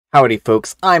Howdy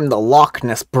folks, I'm the Loch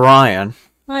Ness Brian.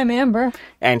 I'm Amber.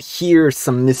 And here's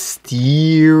some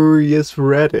mysterious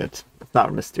Reddit. It's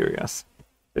not mysterious.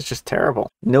 It's just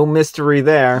terrible. No mystery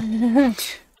there.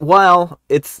 While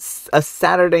it's a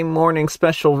Saturday morning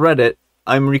special Reddit,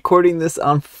 I'm recording this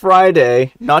on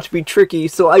Friday, not to be tricky,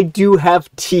 so I do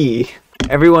have tea.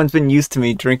 Everyone's been used to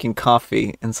me drinking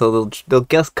coffee, and so they'll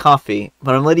guess coffee,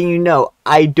 but I'm letting you know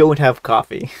I don't have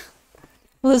coffee.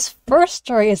 Well, this first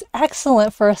story is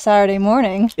excellent for a Saturday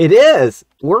morning. It is!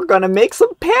 We're gonna make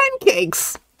some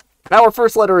pancakes! Our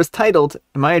first letter is titled,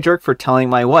 Am I a Jerk for Telling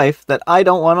My Wife That I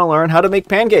Don't Want to Learn How to Make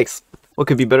Pancakes? What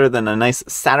could be better than a nice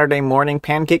Saturday morning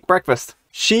pancake breakfast?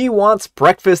 She wants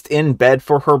breakfast in bed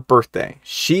for her birthday.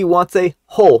 She wants a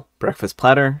whole breakfast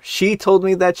platter. She told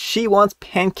me that she wants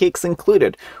pancakes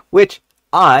included, which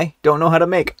I don't know how to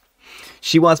make.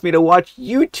 She wants me to watch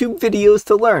YouTube videos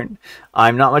to learn.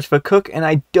 I'm not much of a cook and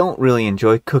I don't really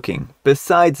enjoy cooking,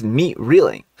 besides meat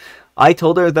reeling. I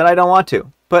told her that I don't want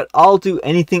to, but I'll do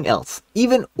anything else,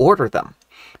 even order them.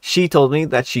 She told me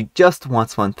that she just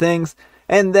wants one thing,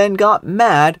 and then got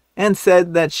mad and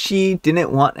said that she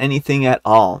didn't want anything at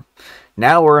all.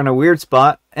 Now we're in a weird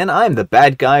spot, and I'm the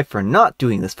bad guy for not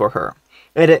doing this for her.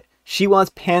 Edit, she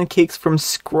wants pancakes from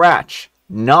scratch,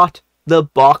 not the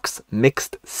box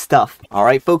mixed stuff.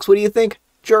 Alright folks, what do you think?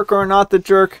 Jerk or not the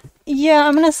jerk? Yeah,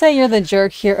 I'm gonna say you're the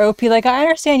jerk here, OP. Like, I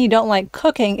understand you don't like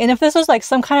cooking, and if this was like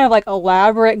some kind of like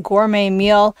elaborate gourmet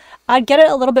meal, I'd get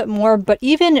it a little bit more, but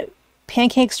even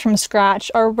pancakes from scratch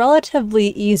are relatively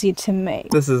easy to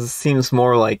make. Seems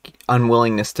more like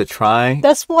unwillingness to try.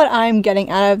 That's what I'm getting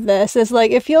out of this, is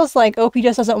like, it feels like OP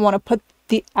just doesn't want to put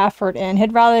the effort in.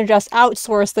 He'd rather just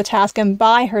outsource the task and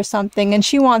buy her something, and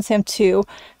she wants him to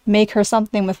make her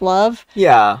something with love.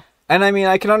 Yeah, and I mean,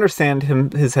 I can understand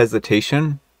his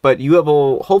hesitation, but you have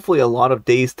hopefully a lot of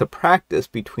days to practice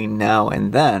between now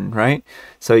and then, right?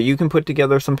 So you can put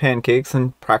together some pancakes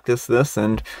and practice this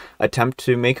and attempt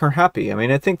to make her happy. I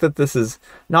mean, I think that this is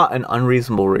not an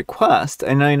unreasonable request,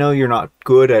 and I know you're not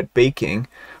good at baking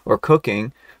or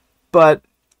cooking, but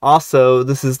also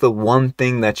this is the one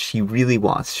thing that she really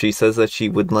wants. She says that she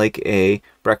would like a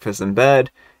breakfast in bed,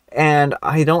 and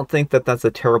I don't think that that's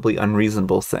a terribly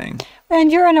unreasonable thing.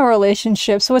 And you're in a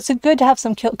relationship, so it's good to have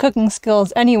some cooking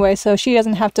skills anyway, so she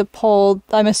doesn't have to pull.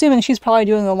 I'm assuming she's probably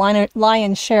doing the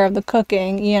lion's share of the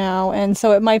cooking, you know, and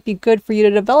so it might be good for you to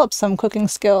develop some cooking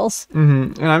skills.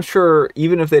 And I'm sure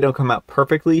even if they don't come out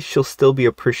perfectly, she'll still be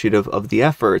appreciative of the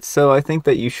effort. So I think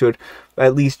that you should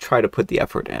at least try to put the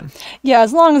effort in. Yeah,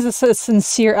 as long as it's a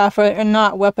sincere effort and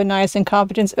not weaponized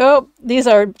incompetence. Oh, these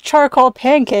are charcoal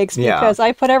pancakes because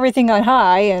I put everything on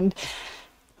high and...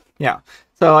 Yeah.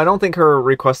 So I don't think her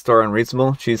requests are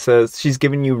unreasonable. She says she's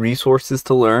given you resources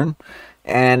to learn,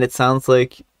 and it sounds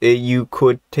like you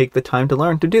could take the time to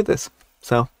learn to do this.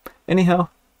 So anyhow,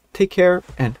 take care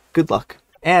and good luck.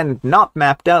 And Not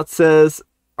Mapped Out says,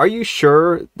 are you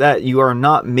sure that you are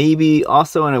not maybe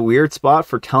also in a weird spot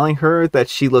for telling her that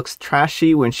she looks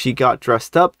trashy when she got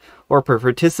dressed up, or for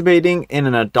participating in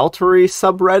an adultery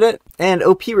subreddit? And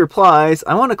OP replies,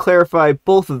 I want to clarify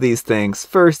both of these things.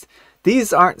 First,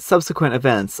 these aren't subsequent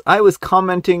events. I was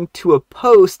commenting to a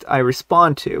post I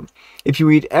respond to. If you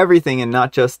read everything and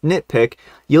not just nitpick,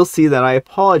 you'll see that I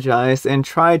apologized and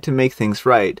tried to make things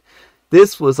right.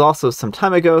 This was also some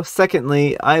time ago.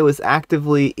 Secondly, I was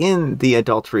actively in the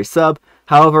adultery sub.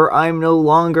 However, I'm no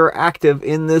longer active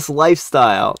in this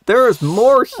lifestyle. There is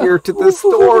more here to this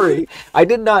story. I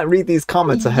did not read these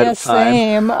comments ahead of time.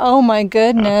 Same. Oh my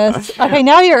goodness. Okay,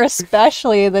 now you're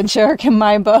especially the jerk in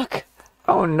my book.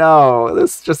 Oh no,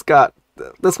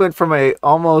 this went from a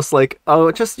almost like,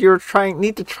 oh, just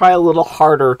need to try a little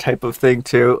harder type of thing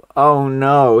to, oh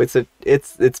no,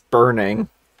 it's burning.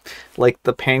 Like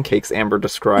the pancakes Amber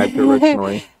described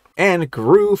originally. And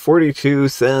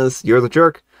Gru42 says, you're the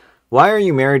jerk. Why are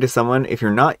you married to someone if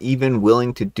you're not even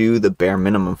willing to do the bare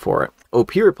minimum for it?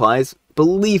 OP replies,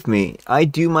 believe me, I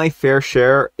do my fair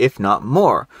share, if not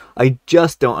more. I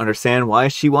just don't understand why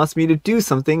she wants me to do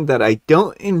something that I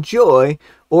don't enjoy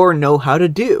or know how to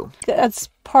do. That's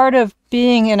part of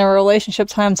being in a relationship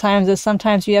sometimes, is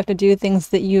sometimes you have to do things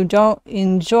that you don't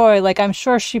enjoy. Like, I'm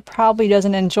sure she probably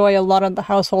doesn't enjoy a lot of the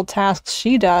household tasks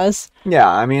she does. Yeah,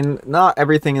 I mean, not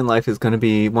everything in life is going to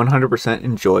be 100%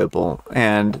 enjoyable,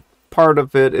 and part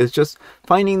of it is just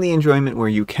finding the enjoyment where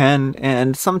you can,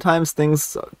 and sometimes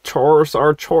chores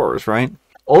are chores, right?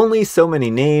 Only so many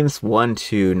names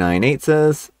 1298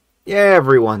 says, yeah,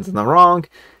 everyone's in the wrong.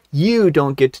 You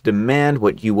don't get to demand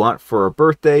what you want for a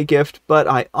birthday gift, but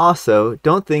I also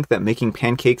don't think that making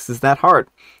pancakes is that hard,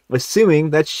 assuming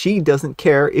that she doesn't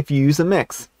care if you use a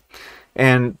mix.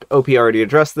 And OP already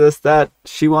addressed this, that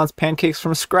she wants pancakes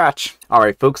from scratch.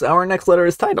 Alright folks, our next letter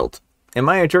is titled, Am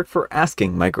I a jerk for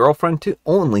asking my girlfriend to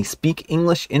only speak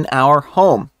English in our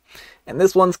home? And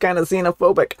this one's kind of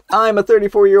xenophobic. I'm a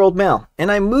 34-year-old male, and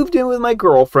I moved in with my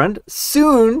girlfriend,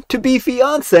 soon to be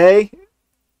fiance,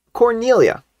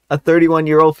 Cornelia, a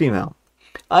 31-year-old female.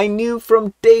 I knew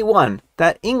from day one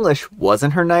that English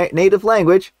wasn't her native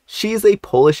language. She's a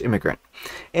Polish immigrant.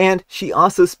 And she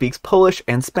also speaks Polish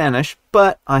and Spanish,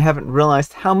 but I haven't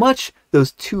realized how much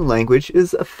those two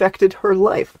languages affected her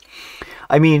life.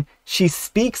 I mean, she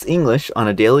speaks English on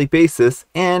a daily basis,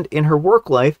 and in her work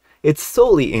life, it's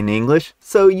solely in English,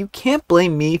 so you can't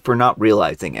blame me for not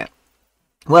realizing it.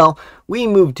 Well, we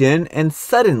moved in, and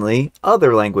suddenly,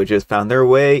 other languages found their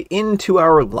way into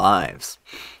our lives.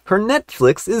 Her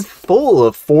Netflix is full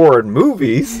of foreign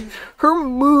movies. Her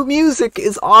music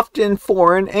is often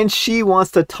foreign, and she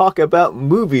wants to talk about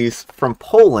movies from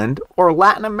Poland or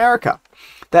Latin America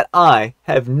that I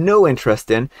have no interest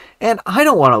in, and I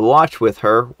don't want to watch with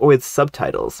her with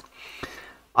subtitles.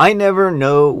 I never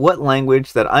know what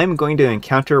language that I'm going to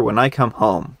encounter when I come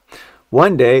home.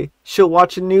 One day, she'll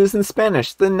watch the news in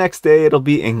Spanish. The next day, it'll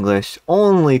be English,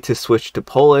 only to switch to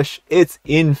Polish. It's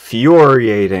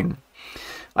infuriating.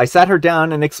 I sat her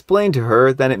down and explained to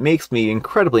her that it makes me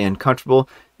incredibly uncomfortable,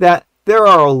 that there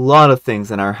are a lot of things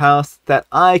in our house that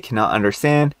I cannot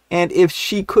understand, and if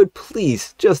she could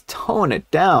please just tone it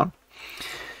down.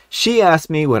 She asked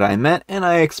me what I meant, and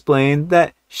I explained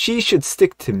that she should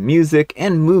stick to music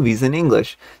and movies in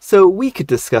English, so we could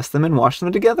discuss them and watch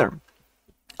them together.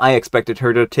 I expected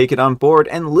her to take it on board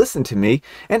and listen to me,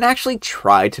 and actually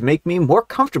try to make me more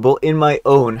comfortable in my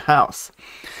own house.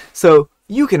 So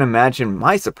you can imagine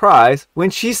my surprise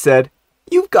when she said,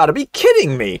 "You've got to be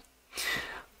kidding me!"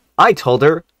 I told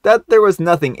her that there was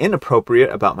nothing inappropriate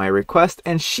about my request,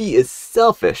 and she is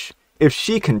selfish if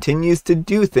she continues to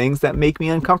do things that make me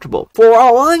uncomfortable. For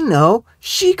all I know,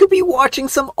 she could be watching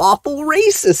some awful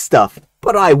racist stuff,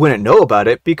 but I wouldn't know about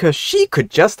it because she could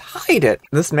just hide it.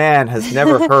 This man has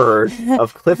never heard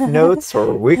of Cliff Notes or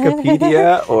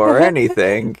Wikipedia or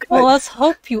anything. Well, let's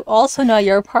hope you also know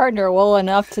your partner well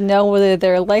enough to know whether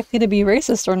they're likely to be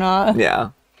racist or not. Yeah.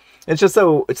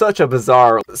 It's such a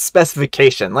bizarre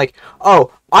specification. Like,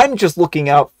 oh, I'm just looking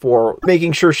out for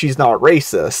making sure she's not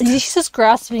racist. He's just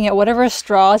grasping at whatever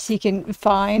straws he can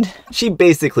find. She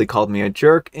basically called me a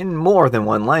jerk in more than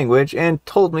one language and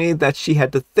told me that she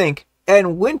had to think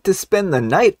and went to spend the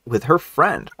night with her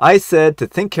friend. I said to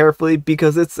think carefully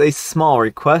because it's a small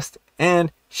request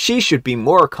and she should be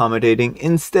more accommodating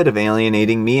instead of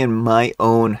alienating me in my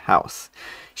own house.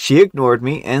 She ignored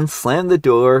me and slammed the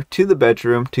door to the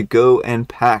bedroom to go and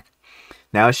pack.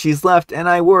 Now she's left and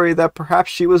I worry that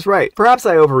perhaps she was right. Perhaps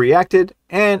I overreacted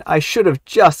and I should have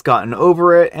just gotten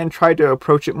over it and tried to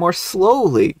approach it more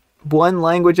slowly, one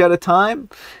language at a time.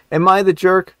 Am I the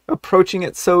jerk approaching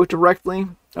it so directly?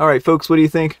 Alright folks, what do you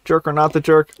think? Jerk or not the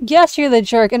jerk? Yes, you're the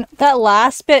jerk. And that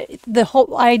last bit, the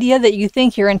whole idea that you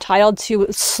think you're entitled to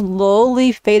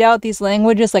slowly fade out these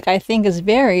languages, like I think is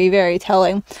very, very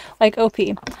telling. Like, OP,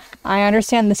 I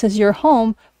understand this is your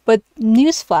home, but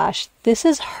newsflash, this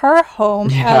is her home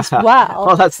as well.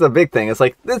 Well, that's the big thing. It's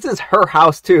like, this is her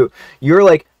house too. You're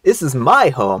like, this is my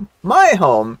home. My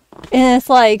home. And it's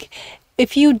like,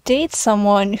 if you date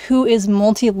someone who is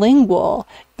multilingual,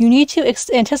 you need to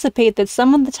anticipate that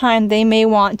some of the time they may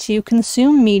want to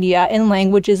consume media in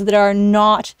languages that are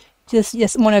not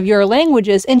just one of your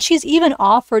languages. And she's even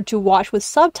offered to watch with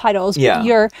subtitles. Yeah. But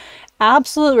your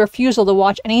absolute refusal to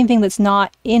watch anything that's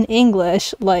not in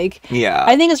English, like, yeah,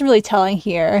 I think is really telling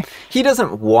here. He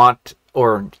doesn't want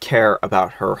or care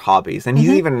about her hobbies, and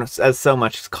he's even as so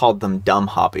much called them dumb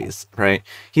hobbies, right?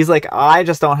 He's like, I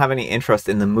just don't have any interest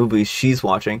in the movies she's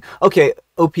watching. Okay,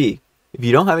 OP, if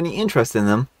you don't have any interest in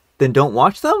them, then don't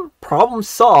watch them. Problem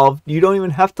solved. You don't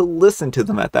even have to listen to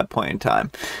them at that point in time.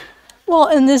 Well,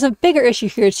 and there's a bigger issue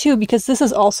here too, because this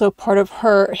is also part of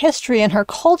her history and her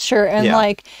culture, and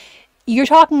like, you're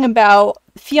talking about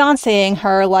fiancéing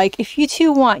her. Like, if you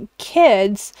two want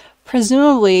kids,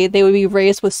 presumably they would be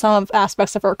raised with some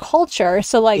aspects of her culture.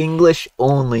 So like, English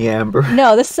only, Amber.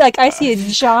 No, this is like, I see a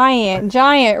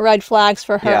giant red flags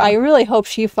for her. I really hope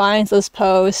she finds this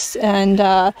post. And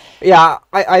yeah,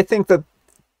 I think that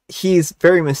he's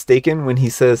very mistaken when he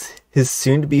says his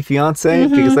soon-to-be fiance,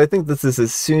 because I think this is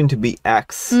his soon-to-be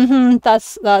ex.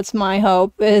 That's my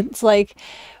hope. It's like,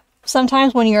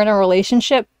 sometimes when you're in a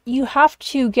relationship, you have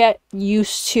to get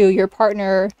used to your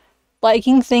partner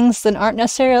liking things that aren't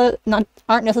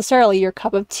necessarily your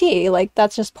cup of tea. Like,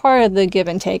 that's just part of the give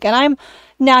and take. And I'm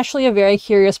naturally a very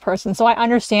curious person, so I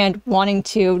understand wanting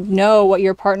to know what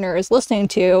your partner is listening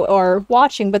to or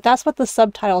watching, but that's what the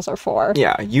subtitles are for.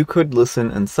 Yeah, you could listen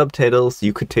in subtitles,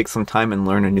 you could take some time and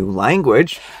learn a new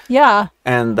language. Yeah.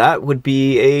 And that would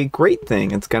be a great thing.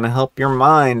 It's going to help your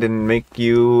mind and make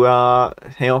you,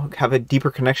 have a deeper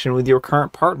connection with your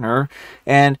current partner.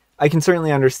 And I can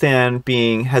certainly understand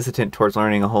being hesitant towards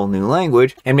learning a whole new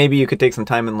language. And maybe you could take some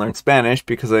time and learn Spanish,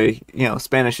 because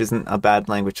Spanish isn't a bad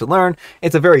language to learn.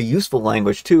 It's a very useful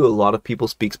language too. A lot of people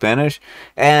speak Spanish.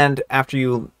 And after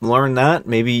you learn that,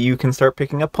 maybe you can start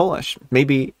picking up Polish.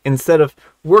 Maybe instead of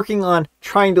working on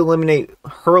trying to eliminate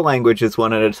her languages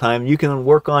one at a time, you can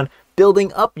work on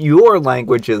building up your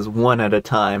languages one at a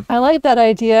time. I like that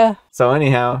idea. So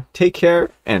anyhow, take care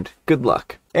and good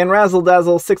luck. And Razzle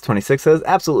Dazzle 626 says,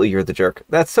 absolutely, you're the jerk.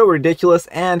 That's so ridiculous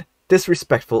and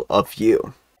disrespectful of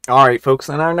you. Alright folks,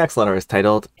 and our next letter is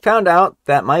titled, found out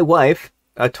that my wife,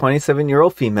 a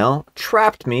 27-year-old female,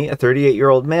 trapped me, a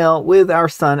 38-year-old male, with our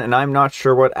son, and I'm not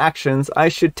sure what actions I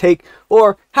should take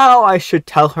or how I should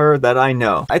tell her that I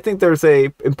know. I think there's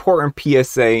a important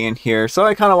PSA in here, so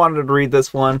I kind of wanted to read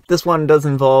this one. This one does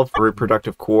involve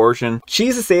reproductive coercion.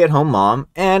 She's a stay-at-home mom,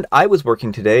 and I was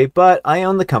working today, but I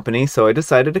own the company, so I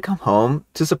decided to come home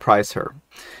to surprise her.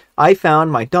 I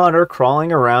found my daughter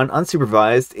crawling around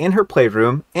unsupervised in her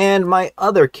playroom, and my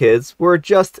other kids were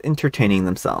just entertaining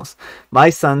themselves.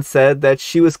 My son said that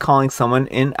she was calling someone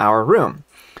in our room.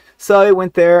 So I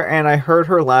went there and I heard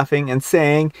her laughing and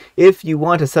saying, if you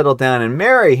want to settle down and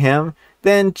marry him,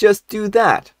 then just do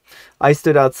that. I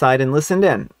stood outside and listened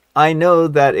in. I know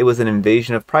that it was an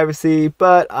invasion of privacy,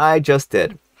 but I just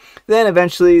did. Then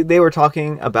eventually they were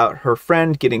talking about her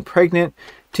friend getting pregnant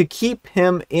to keep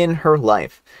him in her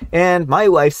life. And my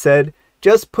wife said,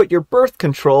 just put your birth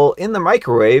control in the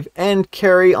microwave and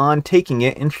carry on taking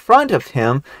it in front of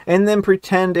him and then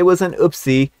pretend it was an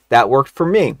oopsie. That worked for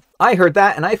me. I heard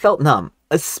that and I felt numb,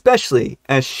 especially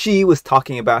as she was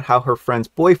talking about how her friend's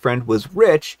boyfriend was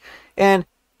rich and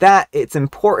that it's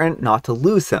important not to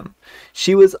lose him.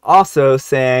 She was also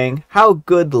saying how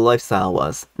good the lifestyle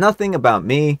was. Nothing about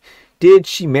me. Did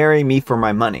she marry me for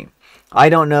my money? I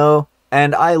don't know.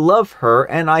 And I love her,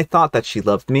 and I thought that she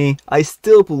loved me. I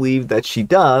still believe that she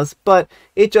does, but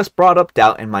it just brought up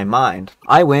doubt in my mind.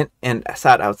 I went and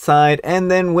sat outside,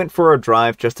 and then went for a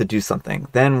drive just to do something.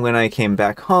 Then when I came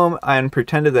back home, I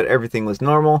pretended that everything was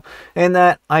normal, and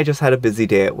that I just had a busy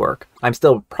day at work. I'm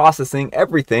still processing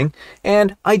everything,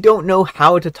 and I don't know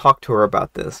how to talk to her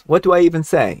about this. What do I even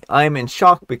say? I'm in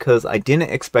shock because I didn't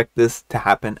expect this to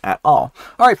happen at all.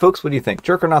 Alright folks, what do you think?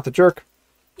 Jerk or not the jerk?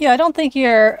 Yeah, I don't think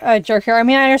you're a jerk here. I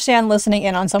mean, I understand listening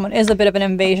in on someone is a bit of an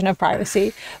invasion of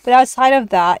privacy. But outside of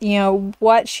that,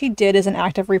 what she did is an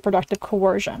act of reproductive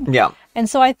coercion. Yeah. And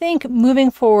so I think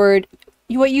moving forward,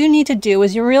 what you need to do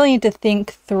is you really need to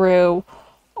think through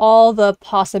all the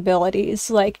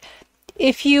possibilities. Like,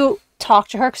 if you talk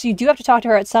to her, because you do have to talk to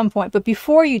her at some point, but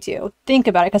before you do, think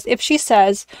about it. Because if she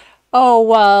says, oh,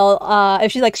 well,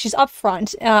 if she's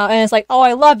upfront and it's like, oh,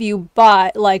 I love you,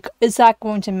 but, like, is that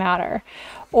going to matter?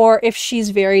 Or if she's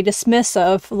very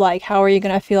dismissive, like, how are you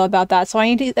going to feel about that? So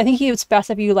I think it's best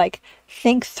if you, like,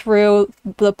 think through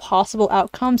the possible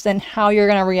outcomes and how you're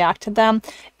going to react to them.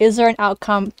 Is there an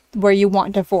outcome where you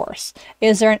want divorce?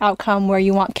 Is there an outcome where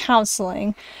you want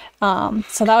counseling?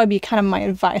 So that would be kind of my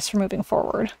advice for moving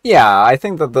forward. Yeah, I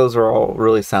think that those are all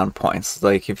really sound points.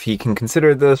 Like, if he can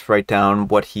consider this, write down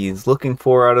what he's looking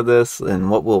for out of this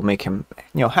and what will make him,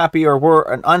 happy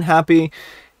or unhappy.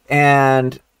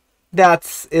 And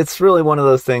it's really one of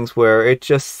those things where it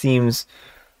just seems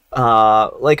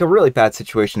like a really bad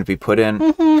situation to be put in.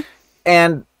 Mm-hmm.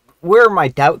 And where my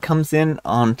doubt comes in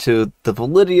onto the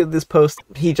validity of this post,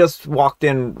 he just walked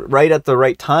in right at the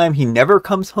right time. He never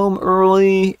comes home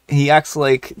early. He acts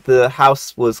like the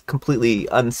house was completely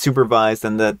unsupervised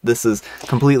and that this is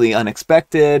completely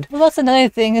unexpected. Well, that's another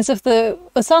thing, is it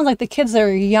sounds like the kids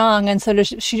are young, and so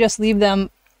does she just leave them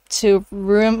to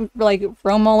roam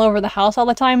all over the house all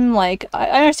the time? Like, I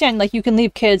understand, like, you can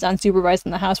leave kids unsupervised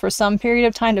in the house for some period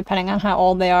of time depending on how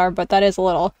old they are, but that is a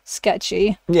little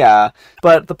sketchy. Yeah,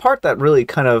 but the part that really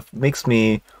kind of makes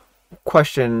me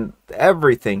question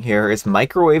everything here is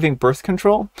microwaving birth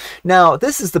control. Now,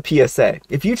 this is the PSA.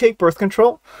 If you take birth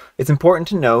control, it's important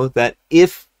to know that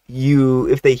if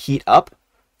they heat up,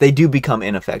 they do become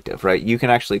ineffective, right? You can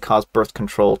actually cause birth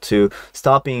control to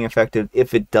stop being effective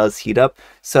if it does heat up.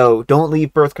 So don't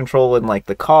leave birth control in, like,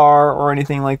 the car or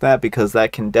anything like that, because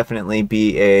that can definitely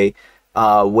be a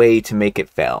way to make it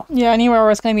fail. Yeah, anywhere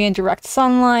where it's going to be in direct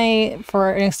sunlight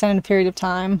for an extended period of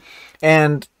time.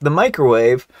 And the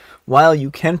microwave, while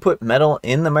you can put metal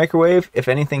in the microwave, if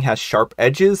anything has sharp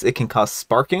edges, it can cause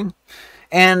sparking.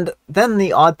 And then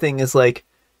the odd thing is like,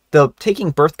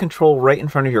 taking birth control right in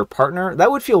front of your partner, that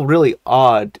would feel really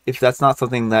odd if that's not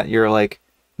something that you're like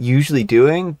usually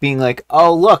doing, being like,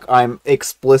 oh look, I'm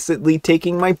explicitly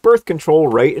taking my birth control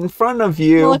right in front of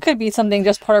you. Well, it could be something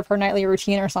just part of her nightly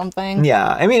routine or something. Yeah,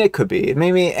 I mean, it could be.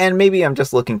 Maybe I'm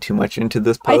just looking too much into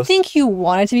this post. I think you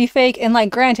want it to be fake, and like,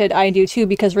 granted, I do too,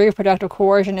 because reproductive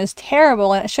coercion is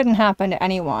terrible and it shouldn't happen to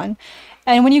anyone.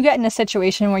 And when you get in a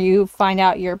situation where you find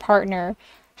out your partner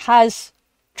has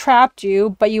trapped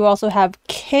you, but you also have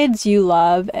kids you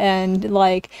love, and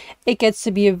like, it gets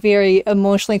to be a very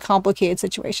emotionally complicated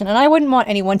situation, and I wouldn't want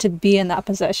anyone to be in that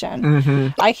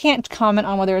position. I can't comment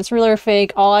on whether it's real or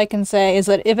fake. All I can say is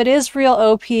that if it is real,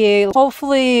 OP,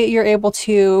 hopefully you're able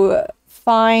to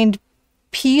find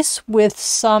peace with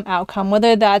some outcome,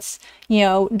 whether that's, you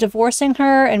know, divorcing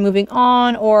her and moving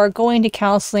on, or going to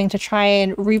counseling to try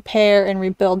and repair and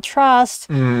rebuild trust.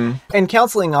 And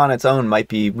counseling on its own might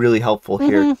be really helpful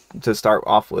here to start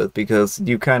off with, because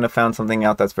you kind of found something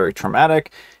out that's very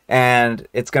traumatic, and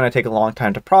it's going to take a long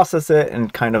time to process it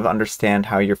and kind of understand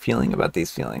how you're feeling about these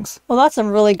feelings. Well, that's a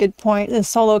really good point, is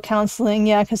solo counseling,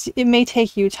 yeah, because it may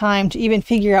take you time to even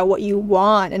figure out what you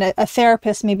want, and a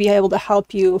therapist may be able to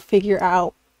help you figure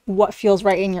out what feels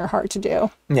right in your heart to do.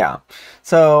 Yeah.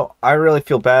 So I really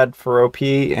feel bad for OP,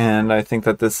 and I think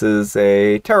that this is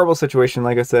a terrible situation,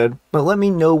 like I said, but let me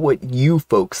know what you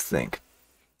folks think.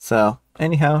 So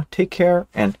anyhow, take care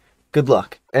and good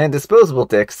luck. And Disposable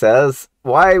Dick says,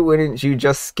 why wouldn't you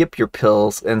just skip your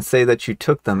pills and say that you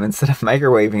took them instead of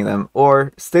microwaving them?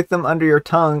 Or stick them under your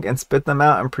tongue and spit them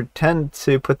out and pretend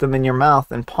to put them in your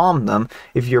mouth and palm them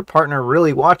if your partner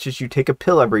really watches you take a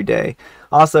pill every day.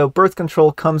 Also, birth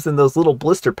control comes in those little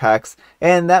blister packs,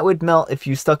 and that would melt if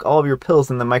you stuck all of your pills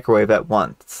in the microwave at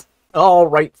once.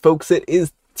 Alright folks, it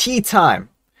is tea time.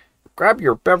 Grab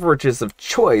your beverages of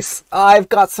choice. I've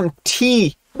got some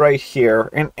tea right here,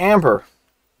 and Amber,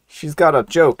 she's got a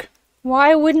joke.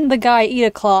 Why wouldn't the guy eat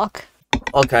a clock?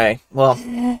 Okay, well,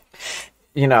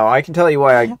 you know, I can tell you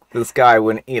why this guy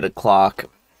wouldn't eat a clock.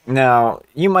 Now,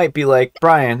 you might be like,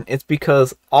 Brian, it's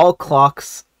because all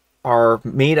clocks are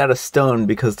made out of stone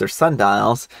because they're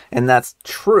sundials, and that's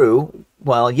true.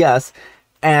 Well, yes,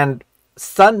 and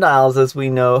sundials, as we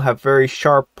know, have very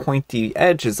sharp, pointy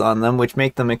edges on them, which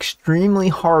make them extremely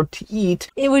hard to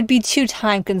eat. It would be too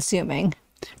time-consuming.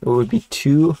 It would be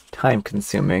too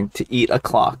time-consuming to eat a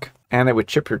clock. And it would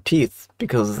chip your teeth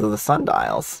because of the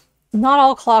sundials. Not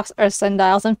all clocks are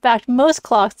sundials. In fact, most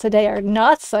clocks today are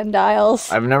not sundials.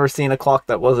 I've never seen a clock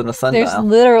that wasn't a sundial. There's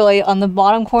literally on the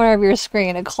bottom corner of your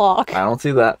screen a clock. I don't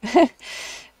see that.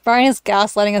 Brian is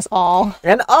gaslighting us all.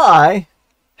 And I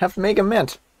have Mega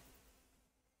Mint.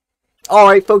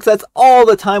 Alright folks, that's all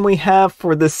the time we have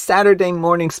for this Saturday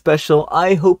morning special.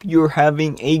 I hope you're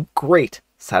having a great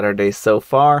Saturday so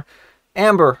far.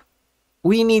 Amber,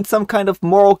 we need some kind of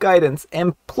moral guidance,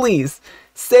 and please,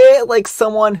 say it like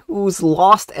someone who's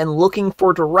lost and looking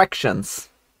for directions.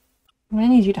 I'm gonna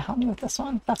need you to help me with this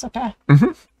one, if that's okay.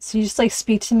 So you just like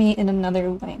speak to me in another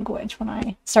language when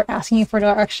I start asking you for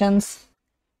directions.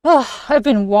 Oh, I've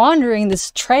been wandering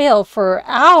this trail for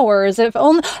hours. If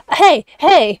only...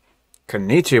 Hey!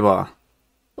 Konnichiwa.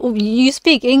 You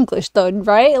speak English though,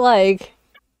 right? Like...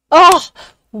 Oh!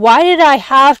 Why did I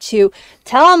have to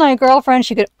tell my girlfriend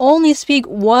she could only speak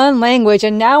one language,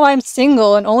 and now I'm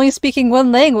single and only speaking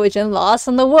one language and lost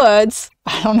in the woods?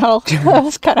 I don't know. That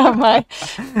was kind of my...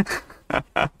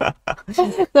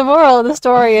 The moral of the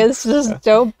story is just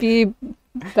don't be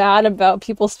bad about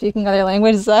people speaking other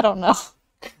languages. I don't know.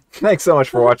 Thanks so much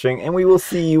for watching, and we will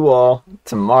see you all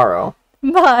tomorrow.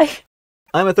 Bye.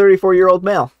 I'm a 34-year-old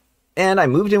male, and I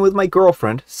moved in with my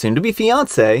girlfriend, soon-to-be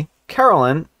fiancé,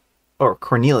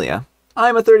 Cornelia.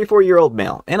 I'm a 34-year-old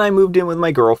male, and I moved in with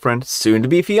my girlfriend,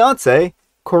 soon-to-be fiancé,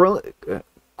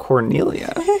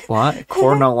 Cornelia. What?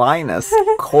 Cornelinus.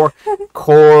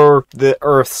 The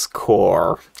Earth's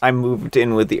core. I moved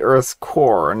in with the Earth's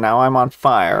core, and now I'm on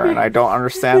fire, and I don't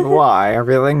understand why.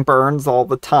 Everything burns all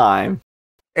the time.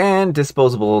 And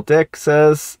Disposable Dick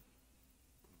says...